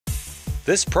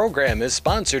This program is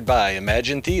sponsored by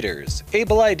Emagine Theaters,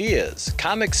 Able Ideaz,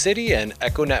 Comic City, and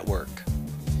Echo Network.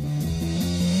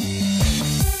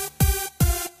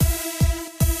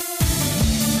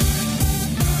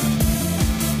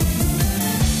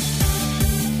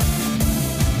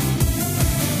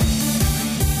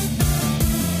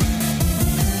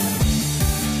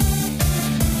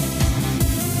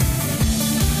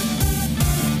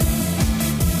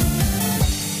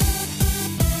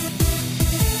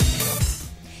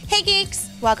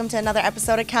 Welcome to another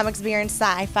episode of Comics, Beer, and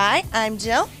Sci-Fi. I'm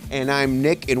Jill. And I'm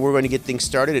Nick, and we're going to get things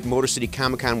started at Motor City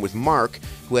Comic Con with Marc,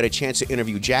 who had a chance to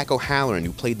interview Jack O'Halloran,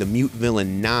 who played the mute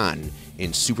villain Non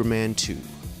in Superman 2.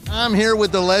 I'm here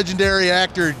with the legendary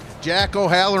actor Jack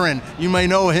O'Halloran. You may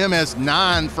know him as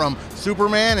Non from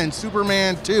Superman and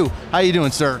Superman 2. How you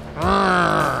doing, sir?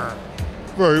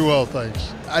 Very well,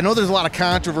 thanks. I know there's a lot of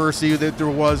controversy that there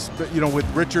was, with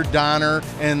Richard Donner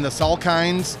and the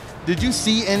Salkinds. Did you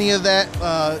see any of that?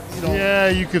 Yeah,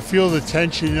 you could feel the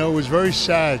tension. It was very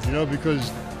sad,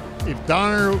 because if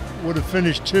Donner would have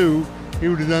finished 2, he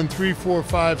would have done 3, 4,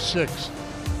 5, 6.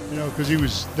 Because he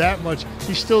was that much.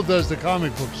 He still does the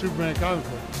comic book, Superman comic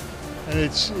book, and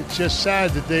it's just sad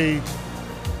that they're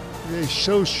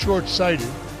so short-sighted.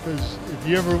 Because if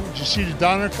you ever, did you see the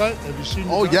Donner cut? Have you seen?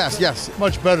 Oh yes, cut? Yes.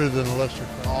 Much better than the Lester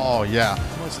cut. Oh yeah.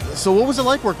 So what was it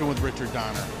like working with Richard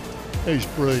Donner? He's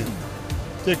brilliant.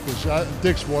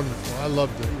 Dick's wonderful. I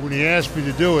loved it. When he asked me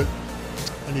to do it,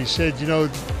 and he said,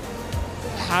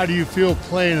 how do you feel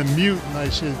playing a mute? And I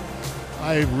said,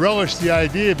 I relished the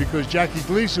idea because Jackie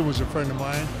Gleason was a friend of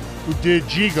mine who did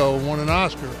Jigo and won an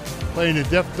Oscar playing a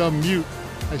deaf, dumb mute.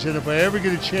 I said, if I ever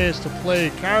get a chance to play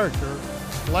a character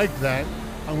like that,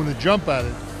 I'm going to jump at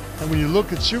it. And when you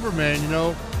look at Superman,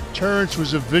 Terrence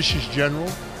was a vicious general.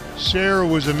 Sarah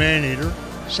was a man-eater.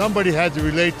 Somebody had to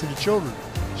relate to the children.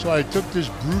 So I took this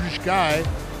brutish guy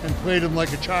and played him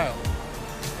like a child.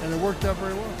 And it worked out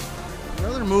very well.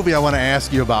 Another movie I want to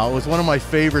ask you about was one of my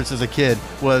favorites as a kid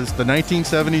was the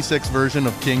 1976 version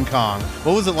of King Kong.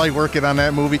 What was it like working on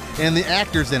that movie and the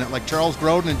actors in it, like Charles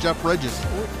Grodin and Jeff Bridges?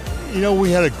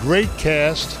 We had a great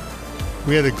cast.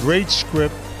 We had a great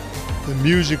script. The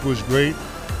music was great.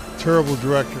 Terrible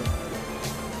director.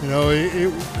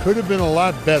 It could have been a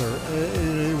lot better.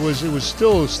 It was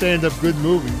still a stand-up good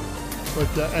movie. But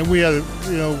and we had a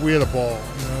ball.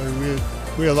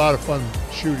 We had a lot of fun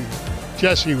shooting.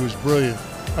 Jessie was brilliant.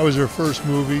 That was her first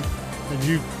movie, and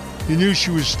you knew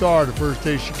she was a star the first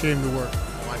day she came to work.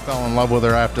 I fell in love with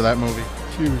her after that movie.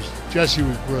 Jessie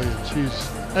was brilliant.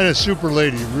 And a super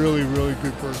lady, really, really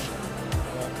good person.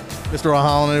 Mr.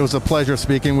 O'Halloran, it was a pleasure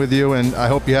speaking with you, and I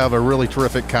hope you have a really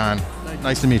terrific con. Thank you.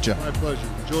 Nice to meet you. My pleasure.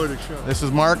 Enjoy the show. This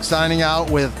is Marc signing out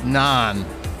with Non.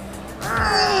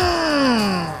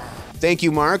 Thank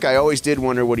you, Marc. I always did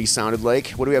wonder what he sounded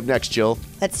like. What do we have next, Jill?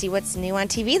 Let's see what's new on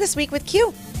TV this week with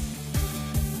Q.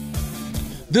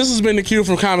 This has been the Q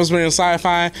from Comics, Beer, and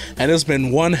Sci-Fi, and it's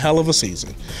been one hell of a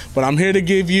season. But I'm here to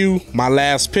give you my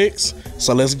last picks,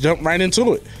 so let's jump right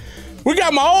into it. We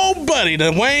got my old buddy,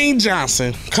 Dwayne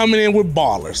Johnson, coming in with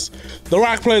Ballers. The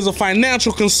Rock plays a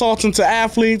financial consultant to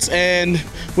athletes, and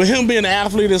with him being an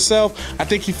athlete himself, I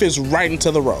think he fits right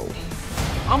into the role.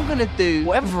 I'm gonna do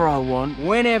whatever I want,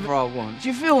 whenever I want. Do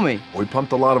you feel me? We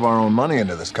pumped a lot of our own money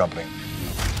into this company.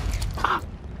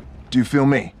 Do you feel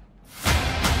me?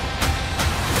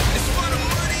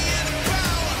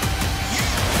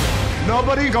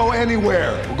 Nobody go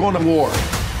anywhere. We're going to war.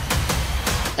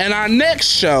 And our next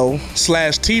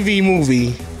show/TV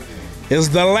movie is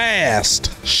the last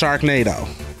Sharknado.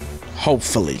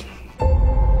 Hopefully.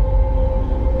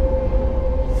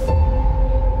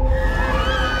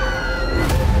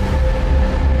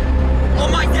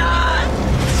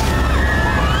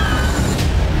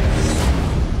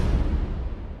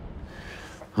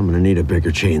 I'm gonna need a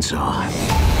bigger chainsaw.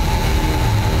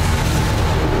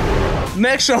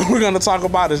 Next show we're gonna talk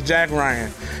about is Jack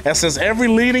Ryan. And since every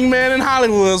leading man in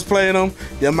Hollywood is playing him,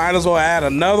 you might as well add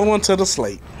another one to the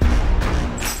slate.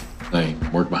 I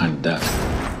work behind the desk.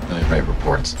 I write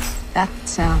reports. That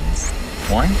sounds...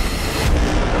 Wine?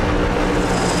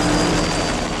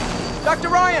 Dr.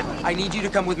 Ryan, I need you to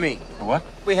come with me. For what?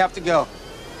 We have to go.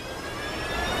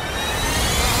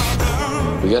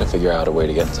 We gotta figure out a way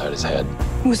to get inside his head.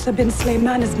 Musa bin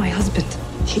Sulaiman is my husband.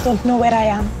 He don't know where I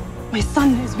am. My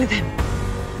son is with him.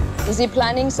 Is he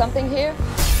planning something here?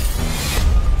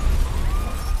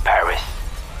 Paris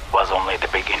was only the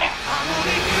beginning.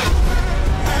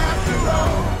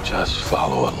 Just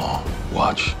follow along.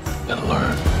 Watch and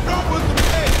learn.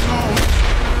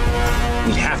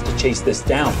 We have to chase this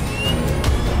down.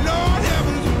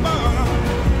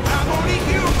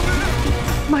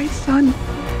 My my son.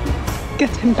 Get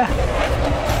him back.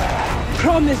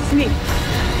 Promise me.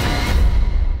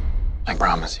 I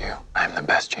promise you, I'm the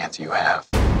best chance you have.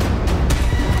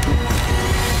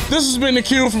 This has been the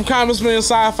Q from Comics Being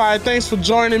Sci-Fi. Thanks for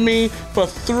joining me for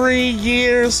 3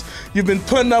 years. You've been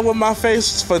putting up with my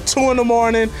face for 2 in the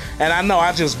morning, and I know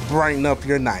I just brighten up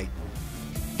your night.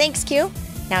 Thanks, Q.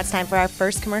 Now it's time for our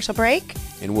first commercial break.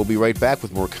 And we'll be right back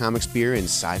with more comics, beer, and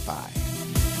sci-fi.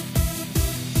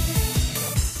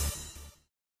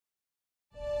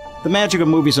 The magic of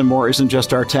movies and more isn't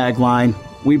just our tagline.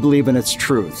 We believe in its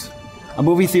truth. A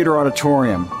movie theater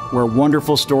auditorium where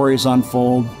wonderful stories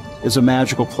unfold is a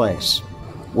magical place.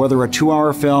 Whether a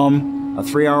 2-hour film, a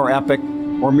 3-hour epic,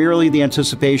 or merely the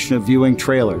anticipation of viewing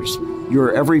trailers,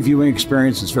 your every viewing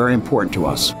experience is very important to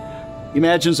us.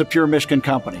 Imagine's a pure Michigan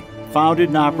company, founded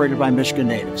and operated by Michigan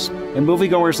natives. And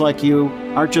moviegoers like you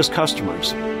aren't just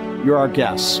customers, you're our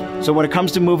guests. So when it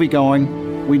comes to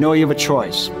moviegoing, we know you have a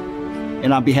choice.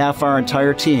 And on behalf of our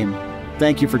entire team,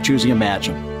 thank you for choosing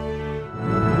Emagine.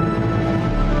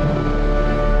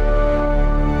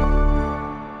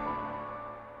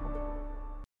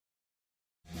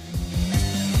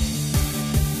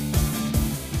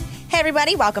 Hey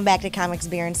everybody, welcome back to Comics,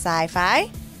 Beer, and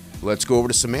Sci-Fi. Let's go over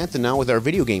to Samantha now with our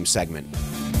video game segment.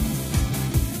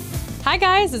 Hi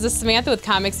guys, this is Samantha with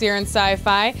Comics, Beer, and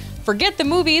Sci-Fi. Forget the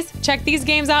movies, check these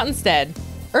games out instead.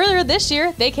 Earlier this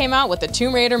year, they came out with the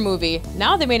Tomb Raider movie.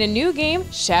 Now they made a new game,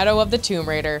 Shadow of the Tomb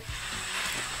Raider.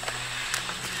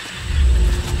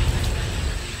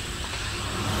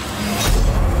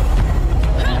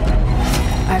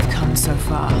 I've come so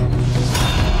far.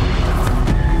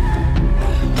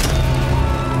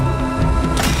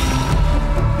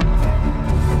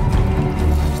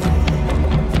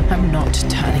 I'm not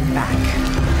turning back.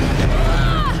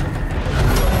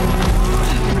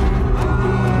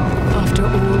 After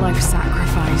all I've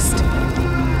sacrificed,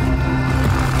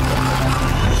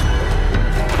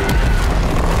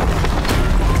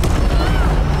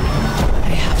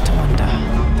 I have to wonder.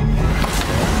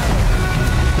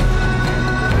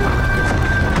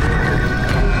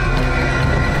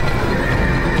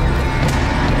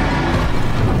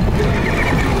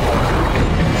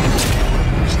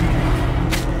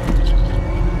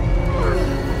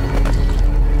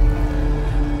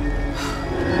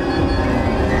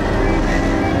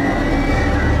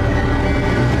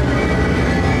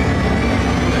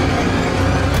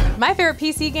 My favorite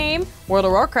PC game, World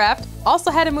of Warcraft, also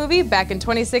had a movie back in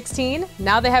 2016.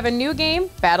 Now they have a new game,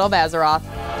 Battle of Azeroth.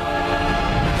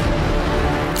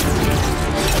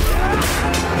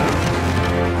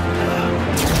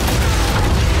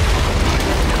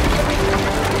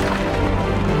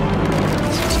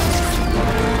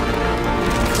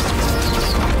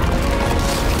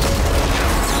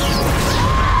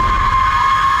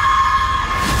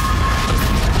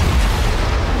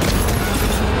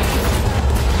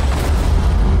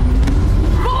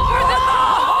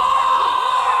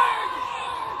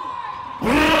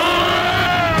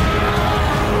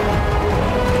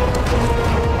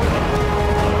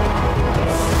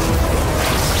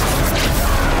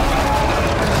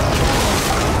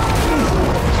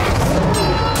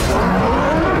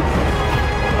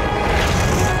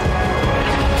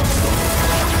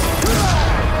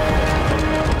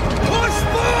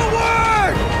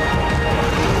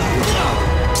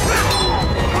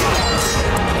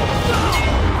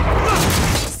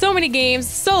 Games,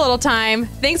 so little time.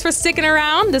 Thanks for sticking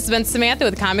around. This has been Samantha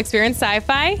with Comics, Beer, and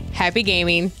Sci-Fi. Happy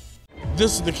gaming.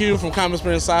 This is the Q from Comics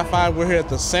Being Sci-Fi. We're here at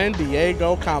the San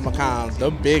Diego Comic-Con,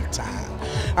 the big time.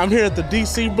 I'm here at the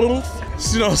DC booth.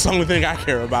 You know, it's the only thing I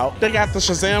care about. They got the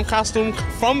Shazam costume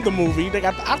from the movie. They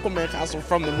got the Aquaman costume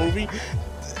from the movie.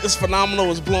 It's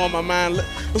phenomenal. It's blowing my mind.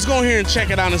 Let's go in here and check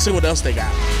it out and see what else they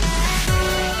got.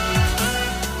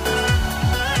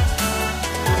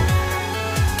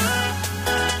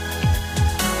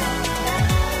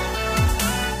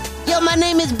 My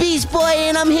name is Beast Boy,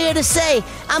 and I'm here to say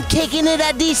I'm kicking it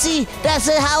at DC. That's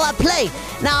how I play.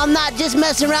 Now, I'm not just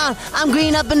messing around. I'm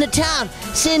green up in the town.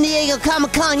 San Diego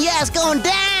Comic-Con, yeah, it's going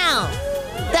down.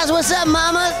 That's what's up,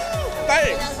 mama.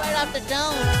 Thanks. That's right off the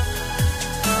dome.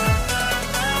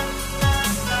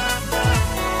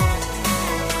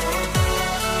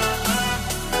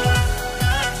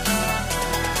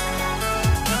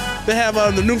 They have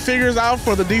the new figures out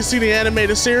for the DC the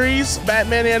Animated Series,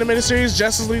 Batman the Animated Series,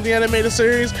 Justice League the Animated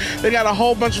Series. They got a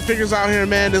whole bunch of figures out here,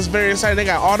 man. It's very exciting. They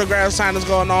got autograph signings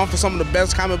going on for some of the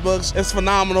best comic books. It's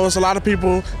phenomenal. It's a lot of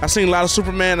people. I've seen a lot of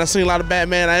Superman. I've seen a lot of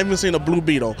Batman. I even seen a Blue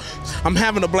Beetle. I'm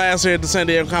having a blast here at the San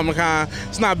Diego Comic-Con.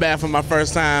 It's not bad for my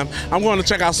first time. I'm going to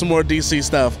check out some more DC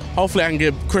stuff. Hopefully I can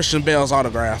get Christian Bale's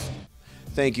autograph.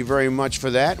 Thank you very much for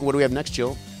that. What do we have next,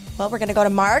 Jill? Well, we're going to go to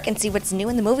Marc and see what's new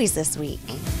in the movies this week.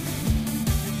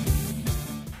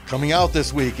 Coming out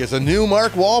this week is a new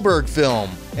Mark Wahlberg film,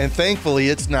 and thankfully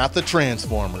it's not the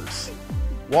Transformers.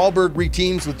 Wahlberg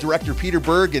reteams with director Peter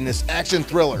Berg in this action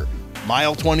thriller,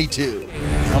 Mile 22.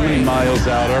 How many miles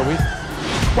out are we?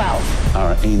 12.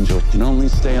 Our angel can only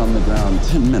stay on the ground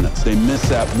 10 minutes. They miss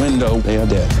that window, they are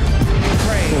dead.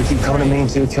 You keep coming to me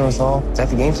until you kill us all. Is that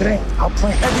the game today? I'll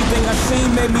play. Everything I've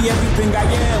seen made me everything I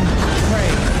am. Pray.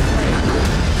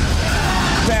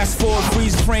 Fast forward,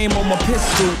 freeze frame on my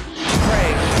pistol.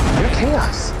 Pray. You're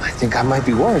chaos. I think I might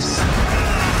be worse.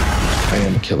 I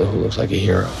am a killer who looks like a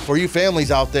hero. For you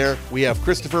families out there, we have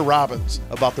Christopher Robin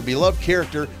about the beloved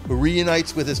character who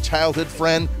reunites with his childhood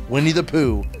friend, Winnie the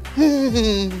Pooh.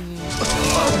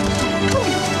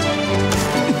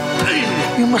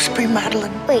 You must be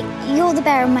Madeline. Wait, you're the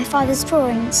bearer of my father's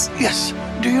drawings? Yes.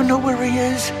 Do you know where he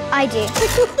is? I do.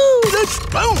 Let's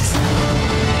bounce!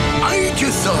 I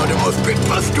just saw the most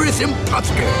preposterous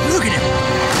imposter. Look at him.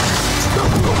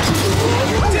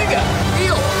 Digger!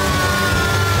 Eel!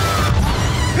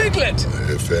 Piglet!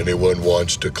 If anyone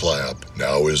wants to clap,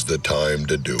 now is the time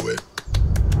to do it.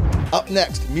 Up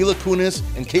next, Mila Kunis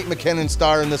and Kate McKinnon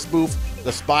star in the spoof,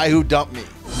 The Spy Who Dumped Me.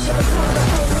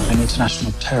 An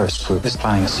international terrorist group is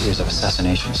planning a series of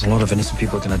assassinations. A lot of innocent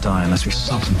people are going to die unless we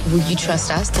stop them. Will you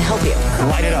trust us to help you?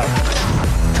 Light it up.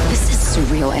 This is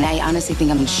surreal, and I honestly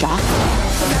think I'm in shock.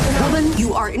 Woman,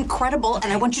 you are incredible,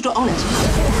 and I want you to own it.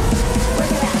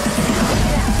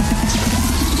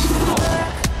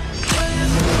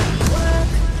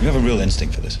 You have a real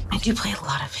instinct for this. I do play a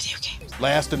lot of video games.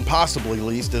 Last and possibly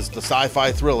least is the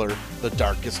sci-fi thriller, The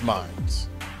Darkest Minds.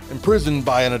 Imprisoned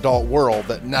by an adult world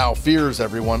that now fears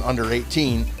everyone under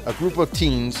 18, a group of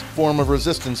teens form a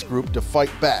resistance group to fight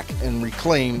back and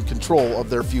reclaim control of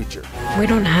their future. We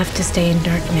don't have to stay in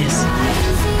darkness.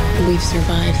 We've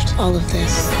survived all of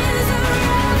this.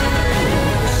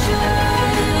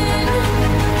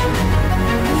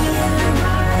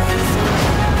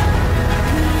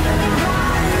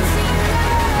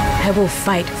 I will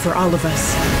fight for all of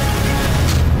us.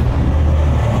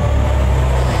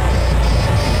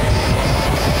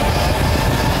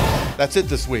 That's it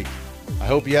this week. I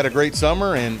hope you had a great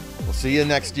summer, and we'll see you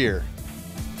next year.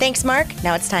 Thanks, Marc.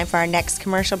 Now it's time for our next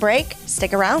commercial break.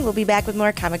 Stick around. We'll be back with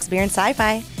more Comics, Beer, and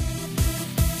Sci-Fi.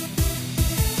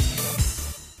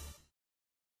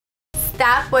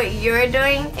 Stop what you're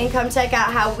doing and come check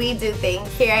out how we do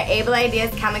things here at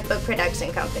Ideaz Comic Book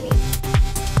Production Company.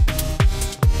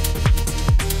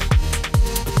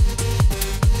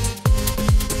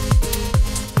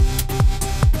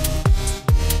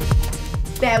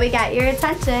 There we got your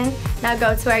attention. Now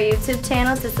go to our YouTube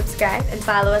channel to subscribe and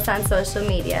follow us on social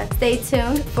media. Stay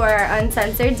tuned for our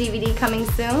uncensored DVD coming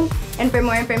soon. And for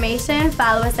more information,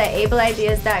 follow us at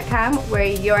ableideas.com where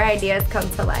your ideas come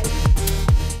to life.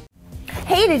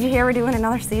 Hey, did you hear we're doing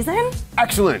another season?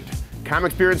 Excellent.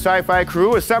 Comics, Beer, and Sci-Fi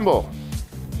crew, assemble.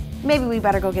 Maybe we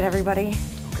better go get everybody.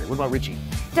 Okay, what about Richie?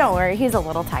 Don't worry, he's a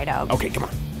little tied up. Okay, come on.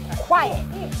 Quiet.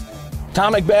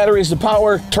 Atomic batteries, the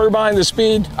power, turbine, the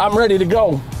speed. I'm ready to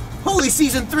go. Holy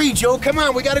season 3, Joe. Come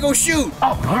on, we gotta go shoot.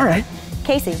 Oh, all right.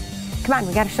 Casey, come on,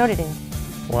 we got a show to do.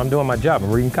 Well, I'm doing my job. I'm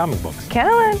reading comic books. Come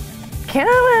on. Come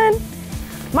on.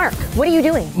 Marc, what are you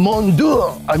doing? Mon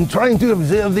Dieu, I'm trying to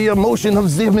observe the emotion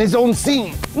of the maison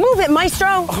scene. Move it,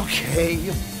 maestro. Okay.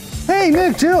 Hey,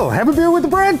 Nick, Jill, have a beer with the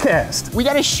broadcast. We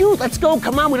gotta shoot. Let's go.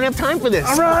 Come on, we don't have time for this.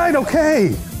 All right,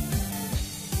 okay.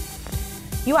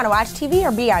 You want to watch TV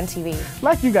or be on TV?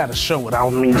 Like you got a show without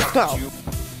me. No.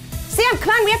 Sam,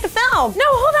 come on, we have to film. No,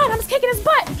 hold on, I'm just kicking his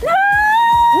butt. No!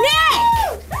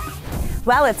 Nick!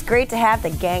 Well, it's great to have the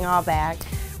gang all back.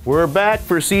 We're back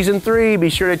for season 3.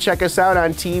 Be sure to check us out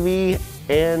on TV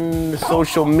and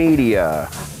social media.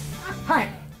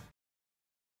 Hi.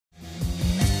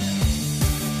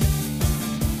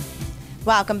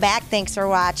 Welcome back. Thanks for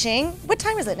watching. What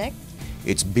time is it, Nick?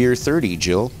 It's Beer 30,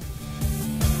 Jill.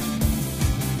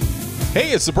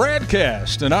 Hey, it's the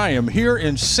Bradcast, and I am here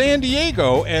in San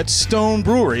Diego at Stone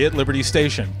Brewery at Liberty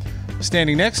Station.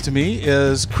 Standing next to me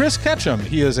is Chris Ketchum.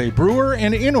 He is a brewer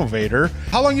and innovator.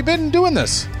 How long you been doing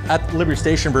this? At Liberty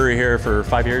Station Brewery here for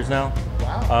 5 years now.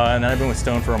 Wow. And then I've been with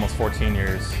Stone for almost 14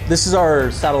 years. This is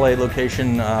our satellite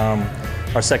location,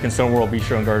 our second Stone World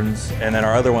Bistro and Gardens, and then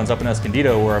our other one's up in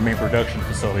Escondido where our main production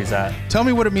facility's at. Tell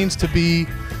me what it means to be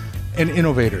an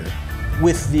innovator.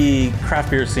 With the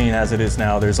craft beer scene as it is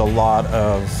now, there's a lot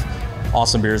of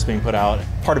awesome beers being put out.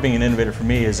 Part of being an innovator for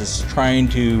me is just trying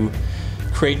to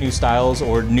create new styles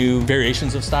or new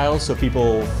variations of styles so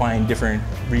people find different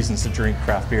reasons to drink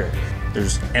craft beer.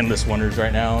 there's endless wonders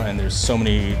right now, and there's so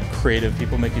many creative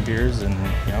people making beers, and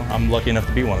I'm lucky enough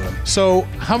to be one of them. So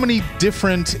how many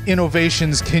different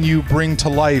innovations can you bring to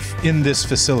life in this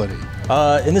facility?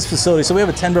 In this facility, so we have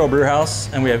a 10-barrel brew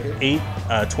house, and we have 8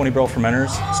 20-barrel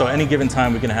fermenters. So at any given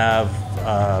time, we can have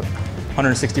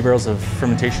 160 barrels of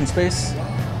fermentation space.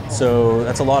 So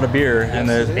that's a lot of beer, and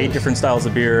there's 8 different styles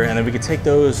of beer, and then we could take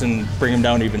those and bring them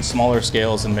down to even smaller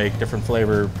scales and make different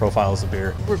flavor profiles of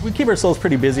beer. We keep ourselves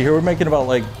pretty busy here. We're making about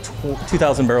like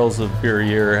 2,000 barrels of beer a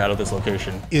year out of this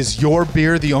location. Is your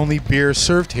beer the only beer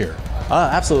served here?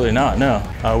 Absolutely not, no.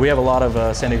 We have a lot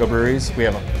of San Diego breweries. We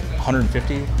have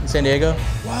 150 in San Diego.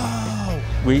 Wow.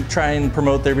 We try and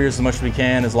promote their beers as much as we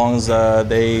can, as long as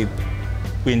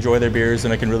we enjoy their beers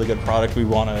and make a really good product. We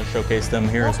want to showcase them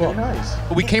here as well. Nice.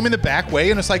 We came in the back way,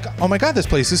 and it's like, oh my God, this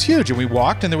place is huge. And we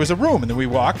walked, and there was a room, and then we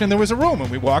walked, and there was a room, and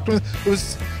we walked, and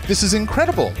this is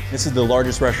incredible. This is the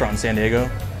largest restaurant in San Diego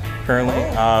currently.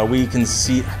 We can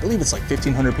seat, I believe it's like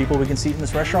 1,500 people we can seat in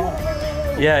this restaurant.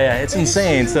 Yeah, it's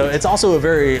insane. So it's also a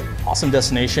very awesome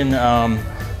destination.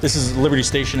 This is Liberty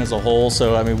Station as a whole,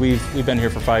 so I mean, we've been here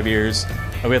for 5 years.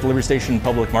 We have the Liberty Station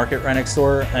Public Market right next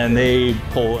door, and they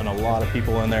pull in a lot of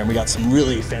people in there, and we got some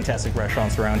really fantastic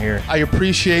restaurants around here. I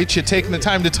appreciate you taking the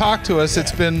time to talk to us.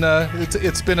 It's been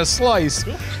a slice.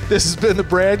 This has been the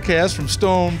Bradcast from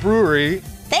Stone Brewery.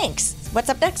 Thanks. What's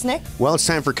up next, Nick? Well, it's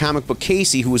time for Comic Book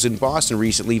Casey, who was in Boston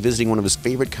recently visiting one of his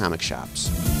favorite comic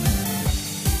shops.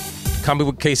 Comic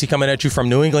Book Casey coming at you from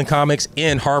New England Comics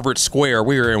in Harvard Square.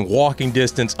 We are in walking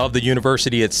distance of the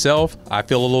university itself. I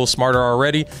feel a little smarter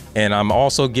already, and I'm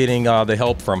also getting the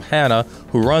help from Hannah,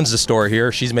 who runs the store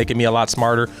here. She's making me a lot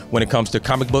smarter when it comes to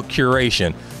comic book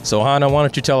curation. So Hannah, why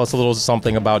don't you tell us a little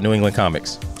something about New England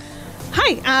Comics?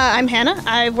 Hi, I'm Hannah.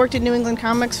 I've worked at New England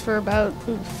Comics for about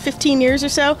 15 years or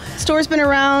so. The store's been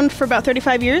around for about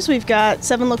 35 years. We've got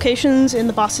 7 locations in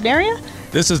the Boston area.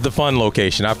 This is the fun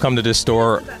location. I've come to this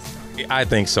store. I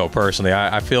think so, personally.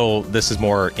 I feel this is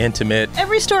more intimate.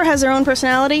 Every store has their own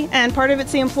personality, and part of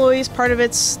it's the employees, part of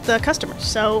it's the customers.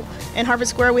 So in Harvard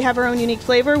Square, we have our own unique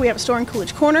flavor. We have a store in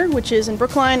Coolidge Corner, which is in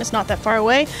Brookline. It's not that far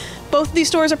away. Both of these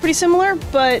stores are pretty similar,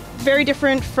 but very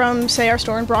different from, say, our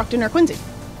store in Brockton or Quincy.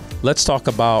 Let's talk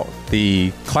about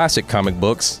the classic comic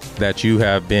books that you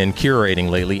have been curating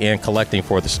lately and collecting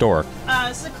for the store.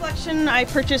 This is a collection I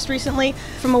purchased recently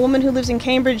from a woman who lives in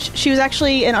Cambridge. She was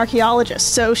actually an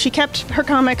archaeologist, so she kept her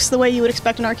comics the way you would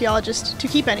expect an archaeologist to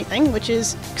keep anything, which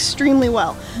is extremely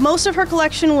well. Most of her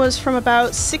collection was from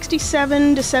about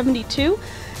 67 to 72,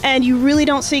 and you really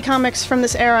don't see comics from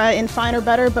this era in fine or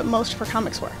better, but most of her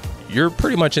comics were. You're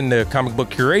pretty much in the comic book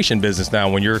curation business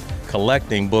now when you're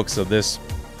collecting books of this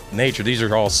nature. These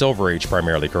are all Silver Age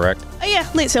primarily, correct? Yeah,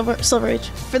 late Silver Age.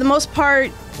 For the most part,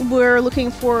 we're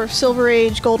looking for Silver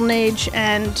Age, Golden Age,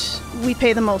 and we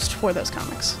pay the most for those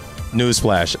comics.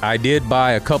 Newsflash, I did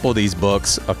buy a couple of these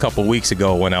books a couple weeks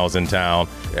ago when I was in town.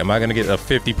 Am I going to get a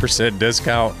 50%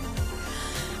 discount?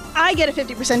 I get a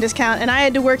 50% discount, and I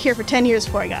had to work here for 10 years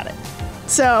before I got it.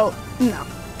 So, no.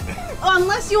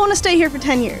 Unless you want to stay here for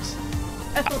 10 years.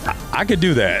 I could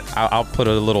do that. I'll put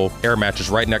a little air mattress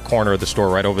right in that corner of the store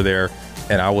right over there,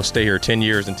 and I will stay here 10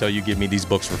 years until you give me these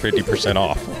books for 50%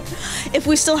 off. If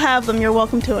we still have them, you're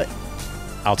welcome to it.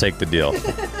 I'll take the deal.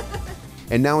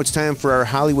 And now it's time for our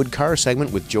Hollywood car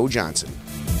segment with Joe Johnson.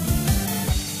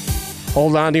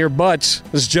 Hold on to your butts.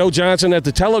 This is Joe Johnson at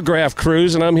the Telegraph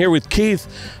Cruise, and I'm here with Keith,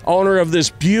 owner of this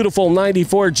beautiful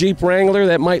 94 Jeep Wrangler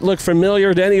that might look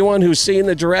familiar to anyone who's seen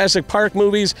the Jurassic Park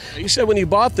movies. You said when you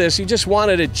bought this, you just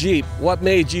wanted a Jeep. What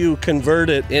made you convert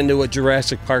it into a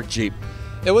Jurassic Park Jeep?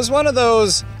 It was one of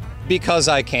those because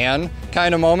I can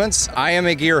kind of moments. I am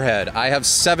a gearhead. I have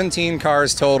 17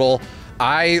 cars total.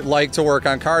 I like to work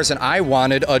on cars, and I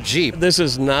wanted a Jeep. This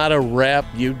is not a wrap.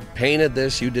 You painted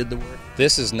this. You did the work.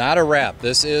 This is not a wrap.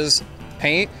 This is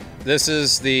paint. This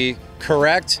is the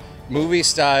correct movie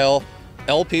style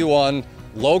LP1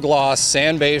 low gloss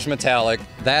sand beige metallic.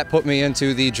 That put me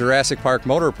into the Jurassic Park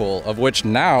Motor Pool, of which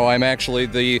now I'm actually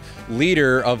the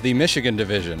leader of the Michigan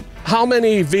division. How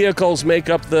many vehicles make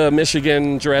up the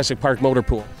Michigan Jurassic Park Motor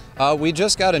Pool? We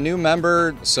just got a new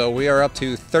member, so we are up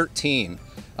to 13.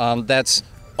 That's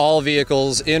all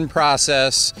vehicles in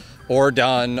process or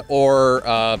done,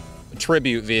 or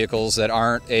tribute vehicles that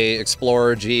aren't a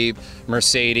Explorer, Jeep,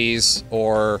 Mercedes,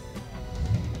 or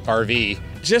RV.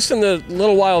 Just in the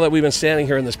little while that we've been standing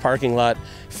here in this parking lot,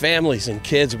 families and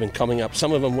kids have been coming up,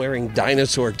 some of them wearing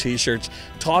dinosaur t-shirts.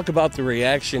 Talk about the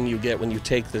reaction you get when you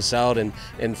take this out and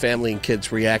family and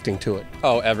kids reacting to it.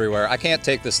 Oh, everywhere. I can't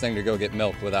take this thing to go get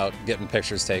milk without getting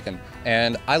pictures taken,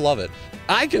 and I love it.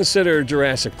 I consider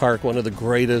Jurassic Park one of the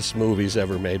greatest movies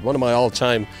ever made, one of my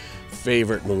all-time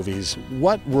favorite movies.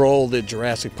 What role did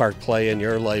Jurassic Park play in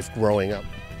your life growing up?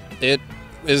 It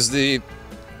is the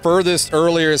furthest,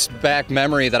 earliest back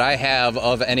memory that I have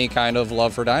of any kind of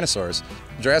love for dinosaurs.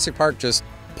 Jurassic Park just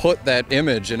put that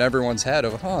image in everyone's head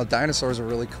of, oh, dinosaurs are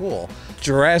really cool.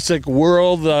 Jurassic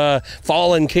World,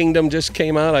 Fallen Kingdom just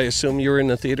came out. I assume you were in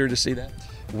the theater to see that?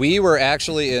 We were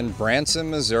actually in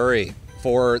Branson, Missouri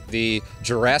for the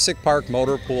Jurassic Park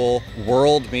Motor Pool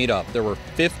World Meetup. There were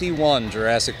 51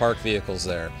 Jurassic Park vehicles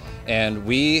there. And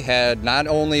we had not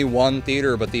only one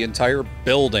theater, but the entire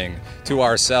building to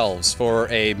ourselves for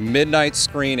a midnight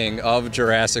screening of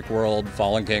Jurassic World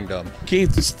Fallen Kingdom.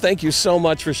 Keith, thank you so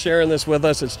much for sharing this with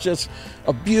us. It's just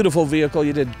a beautiful vehicle.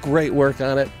 You did great work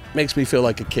on it. Makes me feel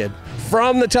like a kid.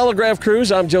 From the Telegraph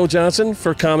Cruise, I'm Joe Johnson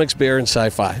for Comics, Beer, and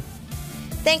Sci-Fi.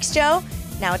 Thanks, Joe.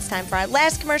 Now it's time for our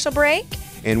last commercial break.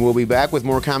 And we'll be back with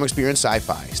more Comics, Beer, and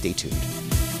Sci-Fi. Stay tuned.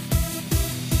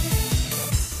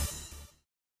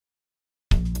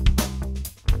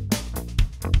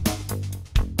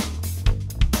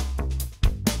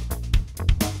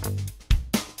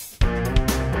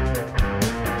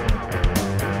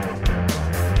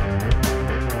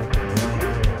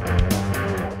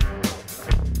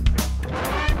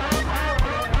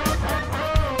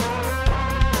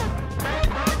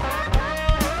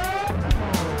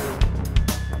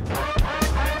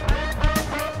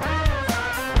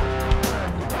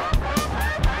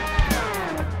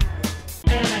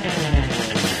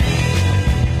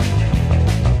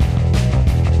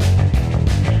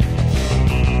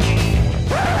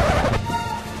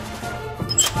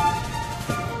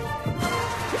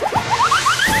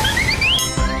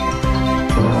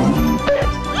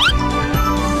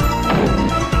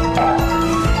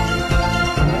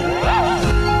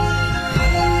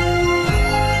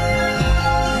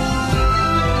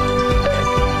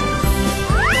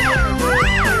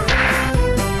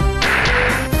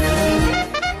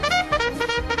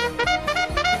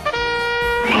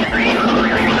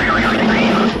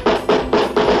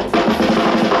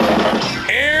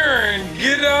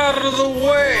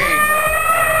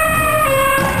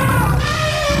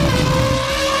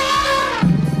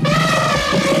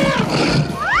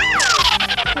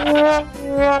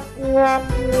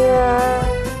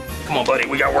 Come on, buddy,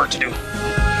 we got work to do.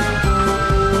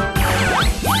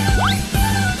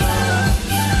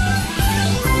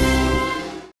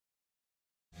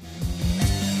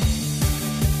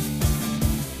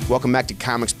 Welcome back to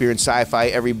Comics, Beer, and Sci-Fi,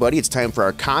 everybody. It's time for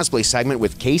our cosplay segment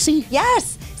with Casey.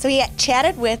 Yes. So he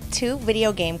chatted with 2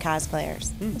 video game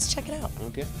cosplayers. Let's check it out.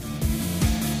 Okay.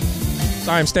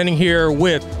 So I'm standing here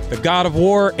with the God of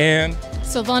War and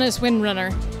Sylvanas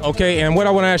Windrunner. Okay, and what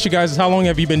I want to ask you guys is how long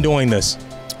have you been doing this?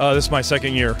 This is my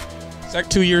second year.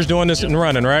 2 years doing this and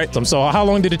running, right? So how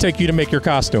long did it take you to make your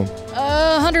costume?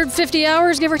 150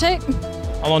 hours, give or take.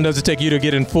 How long does it take you to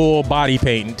get in full body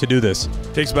paint to do this?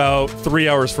 Takes about 3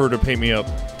 hours for her to paint me up.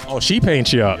 Oh, she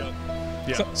paints you up.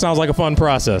 Yeah. Sounds like a fun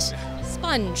process.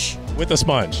 Sponge. With a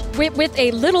sponge? With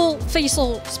a little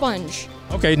facial sponge.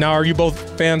 Okay, now are you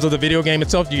both fans of the video game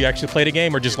itself? Do you actually play the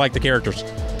game or just like the characters?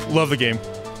 Love the game.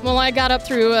 Well, I got up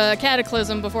through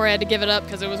Cataclysm before I had to give it up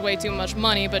because it was way too much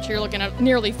money, but you're looking at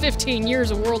nearly 15 years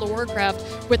of World of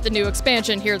Warcraft with the new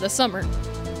expansion here this summer.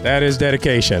 That is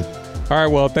dedication. All right,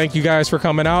 well, thank you guys for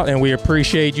coming out, and we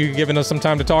appreciate you giving us some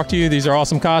time to talk to you. These are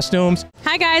awesome costumes.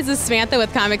 Hi guys, this is Samantha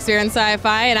with Comics, Beer, and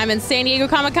Sci-Fi, and I'm in San Diego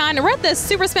Comic-Con, and we're at the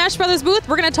Super Smash Bros. Booth.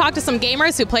 We're going to talk to some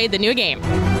gamers who played the new game.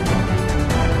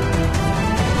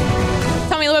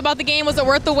 Tell me a little bit about the game. Was it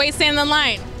worth the wait standing in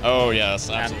line? Oh yes,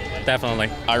 absolutely. Definitely.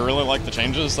 I really like the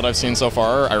changes that I've seen so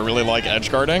far. I really like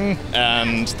edge guarding,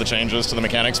 and the changes to the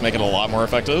mechanics make it a lot more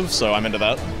effective, so I'm into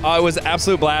that. It was an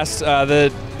absolute blast.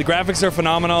 The graphics are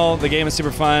phenomenal. The game is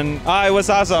super fun. It was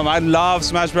awesome. I love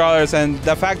Smash Brothers, and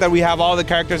the fact that we have all the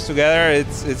characters together,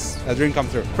 it's a dream come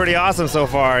true. Pretty awesome so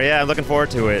far. Yeah, I'm looking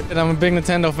forward to it. And I'm a big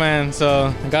Nintendo fan,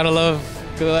 so I gotta love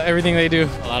everything they do.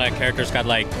 A lot of characters got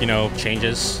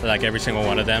changes, like every single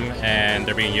one of them, and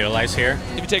they're being utilized here.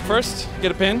 If you take first,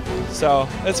 get a pin, so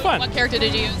it's fun. What character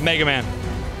did you use? Mega Man.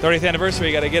 30th anniversary,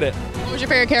 you gotta get it. What was your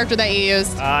favorite character that you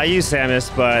used? I used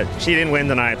Samus, but she didn't win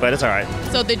tonight, but it's all right.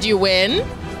 So did you win?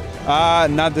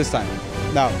 Not this time.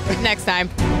 No. Next time.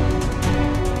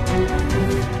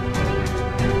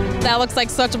 That looks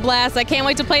like such a blast. I can't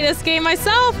wait to play this game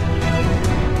myself.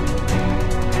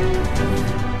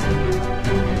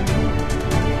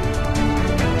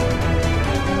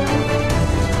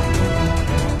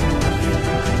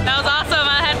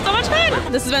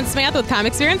 This has been Samantha with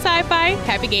Comics Beer and Sci-Fi.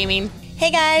 Happy gaming.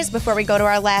 Hey guys, before we go to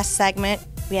our last segment,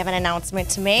 we have an announcement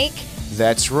to make.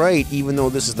 That's right. Even though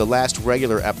this is the last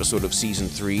regular episode of Season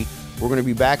 3, we're going to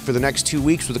be back for the next 2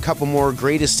 weeks with a couple more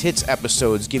greatest hits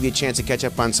episodes. Give you a chance to catch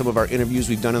up on some of our interviews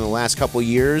we've done in the last couple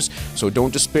years. So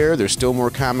don't despair. There's still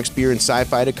more Comics, Beer, and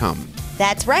Sci-Fi to come.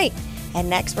 That's right. And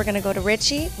next, we're going to go to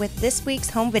Richie with this week's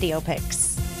home video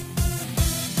picks.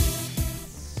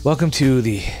 Welcome to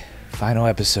the final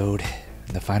episode,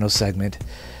 the final segment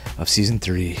of Season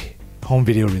 3, home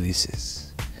video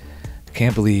releases. I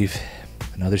can't believe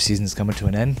another season's coming to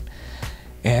an end,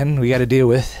 and we got to deal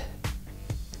with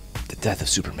the death of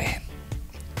Superman.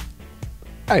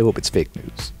 I hope it's fake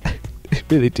news. I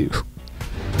really do.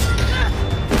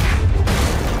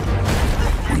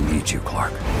 We need you,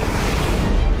 Clark.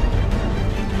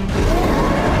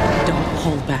 Don't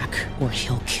hold back, or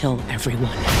he'll kill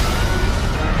everyone.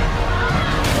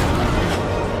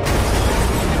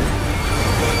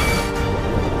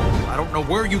 I don't know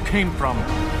where you came from,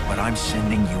 but I'm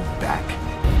sending you back.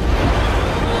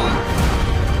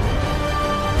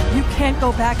 You can't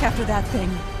go back after that thing.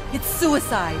 It's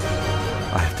suicide.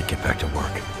 I have to get back to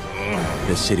work.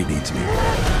 This city needs me.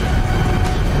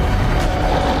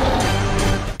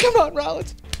 Come on,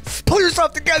 Rollins. Pull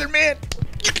yourself together, man.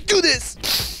 You can do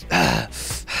this.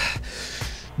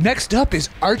 Next up is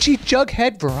Archie,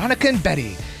 Jughead, Veronica, and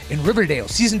Betty in Riverdale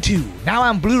Season 2, now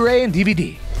on Blu-ray and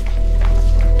DVD.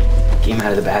 Came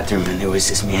out of the bathroom and there was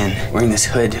this man wearing this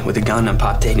hood with a gun on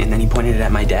Pop Tate, and then he pointed it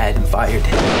at my dad and fired.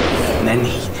 And then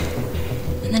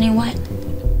he what?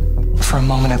 For a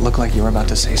moment, it looked like you were about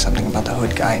to say something about the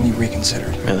hood guy, and you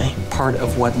reconsidered. Really? Part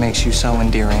of what makes you so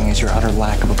endearing is your utter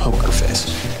lack of a poker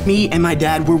face. Me and my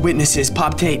dad were witnesses.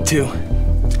 Pop Tate, too.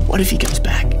 What if he comes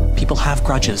back? People have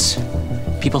grudges.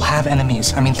 People have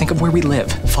enemies. I mean, think of where we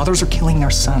live. Fathers are killing their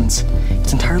sons.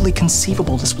 It's entirely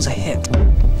conceivable this was a hit.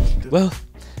 Well,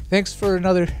 thanks for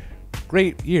another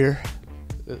great year.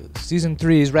 Season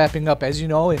 3 is wrapping up, as you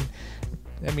know, and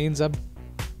that means I'm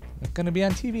going to be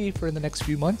on TV for the next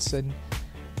few months. And,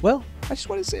 well, I just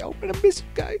want to say I'm going to miss you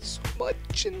guys so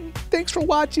much. And thanks for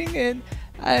watching.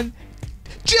 And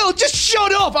Jill, just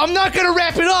shut up. I'm not going to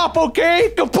wrap it up,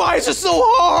 okay? Goodbyes are so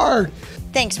hard.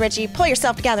 Thanks, Richie. Pull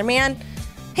yourself together, man.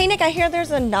 Hey, Nick, I hear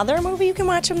there's another movie you can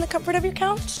watch from the comfort of your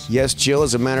couch. Yes, Jill,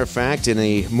 as a matter of fact, in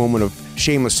a moment of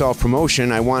shameless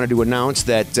self-promotion, I wanted to announce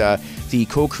that the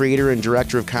co-creator and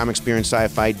director of Comics, Beer, and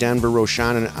Sci-Fi, Denver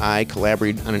Roshan, and I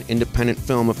collaborated on an independent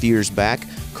film a few years back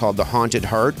called The Haunted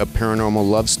Heart, a paranormal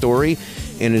love story,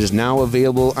 and it is now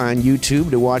available on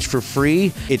YouTube to watch for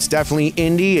free. It's definitely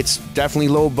indie, it's definitely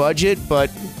low budget, but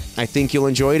I think you'll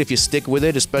enjoy it if you stick with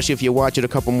it, especially if you watch it a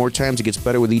couple more times. It gets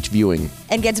better with each viewing.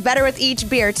 And gets better with each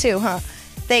beer, too, huh?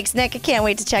 Thanks, Nick. I can't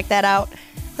wait to check that out.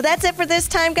 Well, that's it for this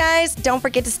time, guys. Don't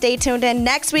forget to stay tuned in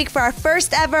next week for our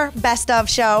first ever Best Of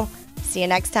show. See you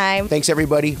next time. Thanks,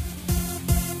 everybody.